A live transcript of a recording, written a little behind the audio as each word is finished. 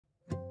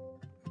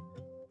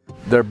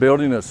They're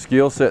building a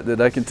skill set that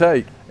they can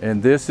take,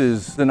 and this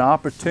is an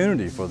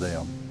opportunity for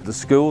them. The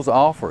schools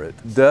offer it.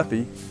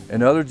 Duffy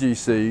and other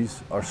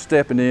GCs are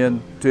stepping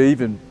in to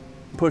even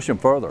push them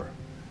further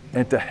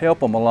and to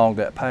help them along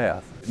that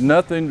path.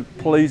 Nothing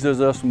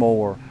pleases us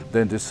more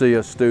than to see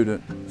a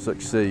student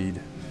succeed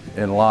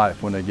in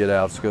life when they get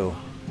out of school.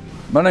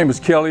 My name is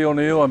Kelly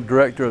O'Neill. I'm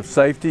Director of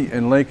Safety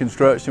and Link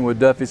Construction with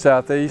Duffy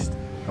Southeast,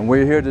 and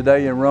we're here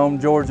today in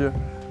Rome, Georgia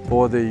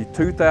for the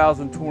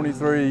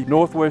 2023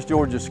 Northwest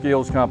Georgia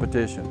Skills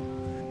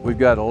Competition. We've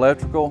got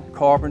electrical,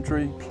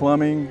 carpentry,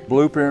 plumbing,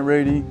 blueprint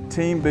reading,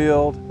 team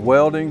build,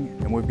 welding,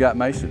 and we've got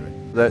masonry.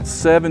 That's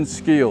 7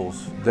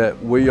 skills that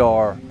we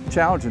are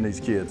challenging these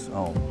kids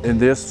on in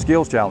this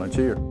skills challenge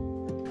here.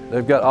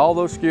 They've got all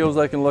those skills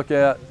they can look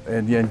at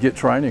and get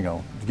training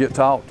on, to get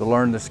taught to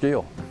learn the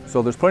skill.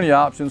 So there's plenty of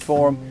options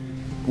for them.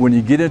 When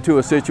you get into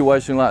a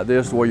situation like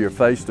this where you're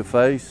face to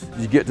face,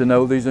 you get to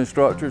know these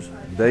instructors,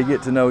 they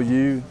get to know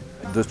you,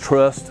 the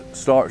trust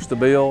starts to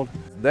build.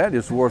 That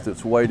is worth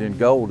its weight in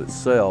gold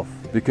itself,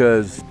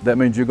 because that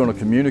means you're going to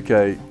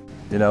communicate.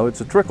 You know,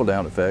 it's a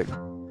trickle-down effect.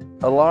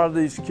 A lot of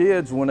these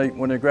kids, when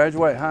they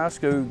graduate high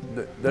school,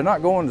 they're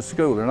not going to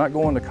school, they're not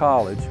going to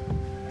college.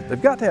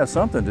 They've got to have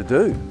something to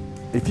do.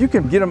 If you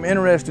can get them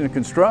interested in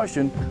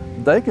construction,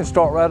 they can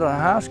start right out of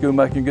high school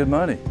making good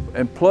money.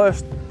 And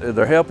plus,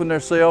 they're helping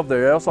themselves,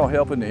 they're also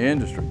helping the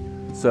industry.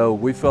 So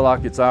we feel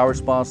like it's our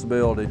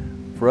responsibility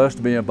for us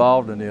to be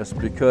involved in this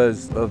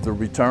because of the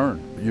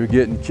return. You're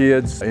getting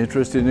kids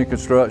interested in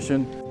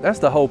construction. That's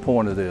the whole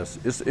point of this.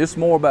 It's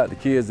more about the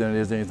kids than it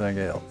is anything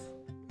else.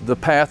 The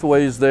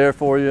pathway is there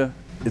for you.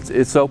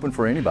 It's open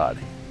for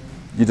anybody.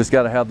 You just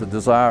got to have the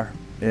desire,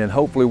 and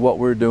hopefully what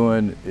we're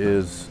doing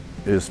is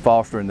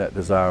fostering that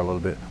desire a little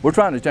bit. We're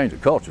trying to change the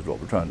culture is what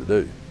we're trying to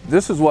do.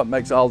 This is what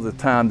makes all the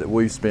time that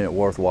we've spent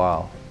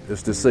worthwhile,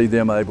 is to see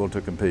them able to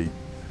compete.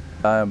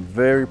 I am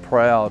very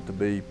proud to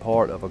be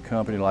part of a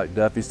company like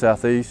Duffy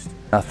Southeast.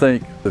 I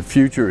think the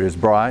future is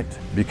bright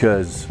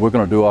because we're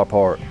going to do our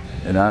part,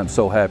 and I'm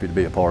so happy to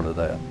be a part of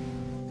that.